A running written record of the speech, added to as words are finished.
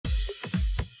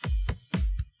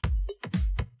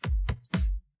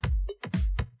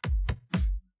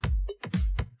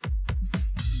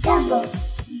Doubles,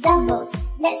 doubles,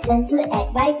 let's learn to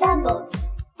add by doubles.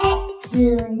 Add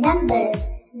two numbers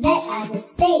that are the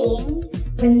same.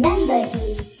 Remember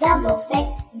these double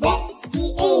facts, that's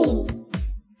the aim.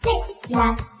 6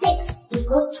 plus 6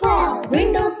 equals 12.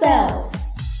 Ring those bells.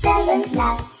 7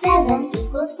 plus 7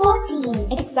 equals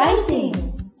 14. Exciting.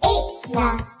 8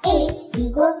 plus 8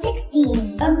 equals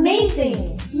 16.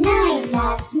 Amazing. 9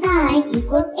 plus 9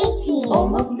 equals 18.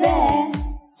 Almost there.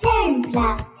 10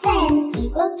 plus 10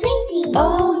 equals 20.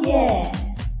 Oh yeah.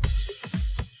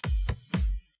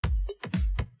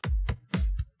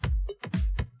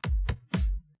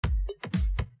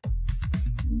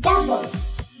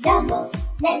 Doubles, doubles,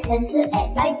 let's learn to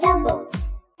add by doubles.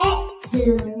 Add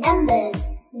two numbers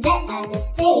that are the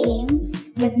same.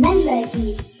 Remember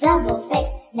these double facts,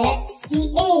 that's the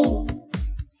aim.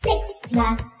 6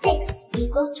 plus 6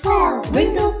 equals 12.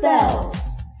 Ring those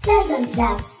bells. 7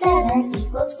 plus 7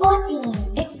 equals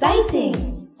 14.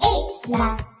 Exciting. 8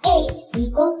 plus 8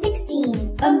 equals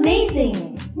 16.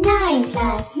 Amazing. 9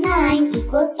 plus 9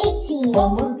 equals 18.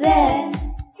 Almost there.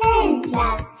 10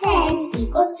 plus 10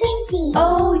 equals 20.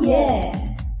 Oh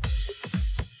yeah.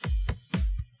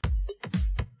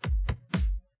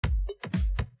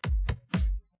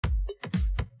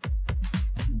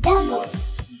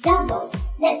 Doubles, doubles,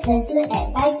 let's learn to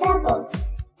add by doubles.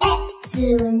 Add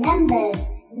two numbers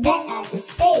that are the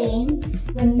same.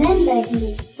 Remember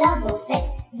these double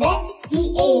facts, that's the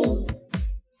aim.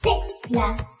 6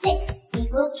 plus 6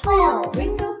 equals 12.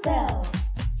 Ring those bells.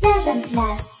 7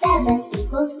 plus 7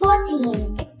 equals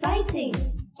 14. Exciting.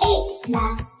 8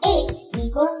 plus 8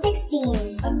 equals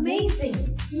 16.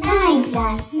 Amazing. 9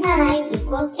 plus 9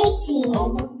 equals 18.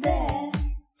 Almost there.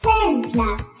 10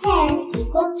 plus 10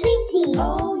 equals 20.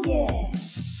 Oh yeah.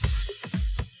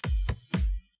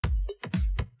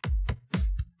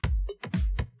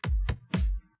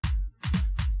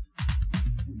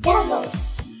 Doubles,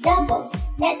 doubles,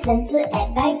 let's learn to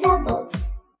add by doubles.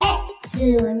 Add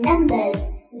two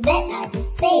numbers that are the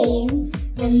same.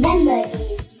 Remember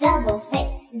these double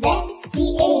facts, that's the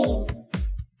aim.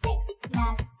 6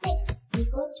 plus 6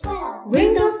 equals 12.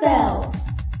 Ring those bells.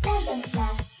 7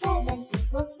 plus 7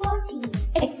 equals 14.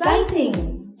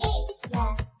 Exciting. 8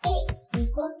 plus 8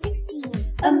 equals 16.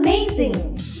 Amazing.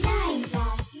 9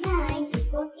 plus 9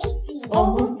 equals 18.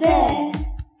 Almost there.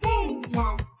 10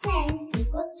 plus 10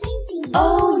 equals 20.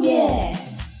 Oh yeah.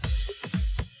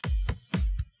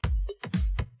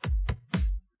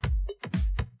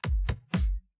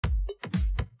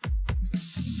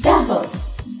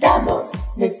 Doubles, doubles,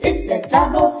 this is the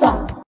double song.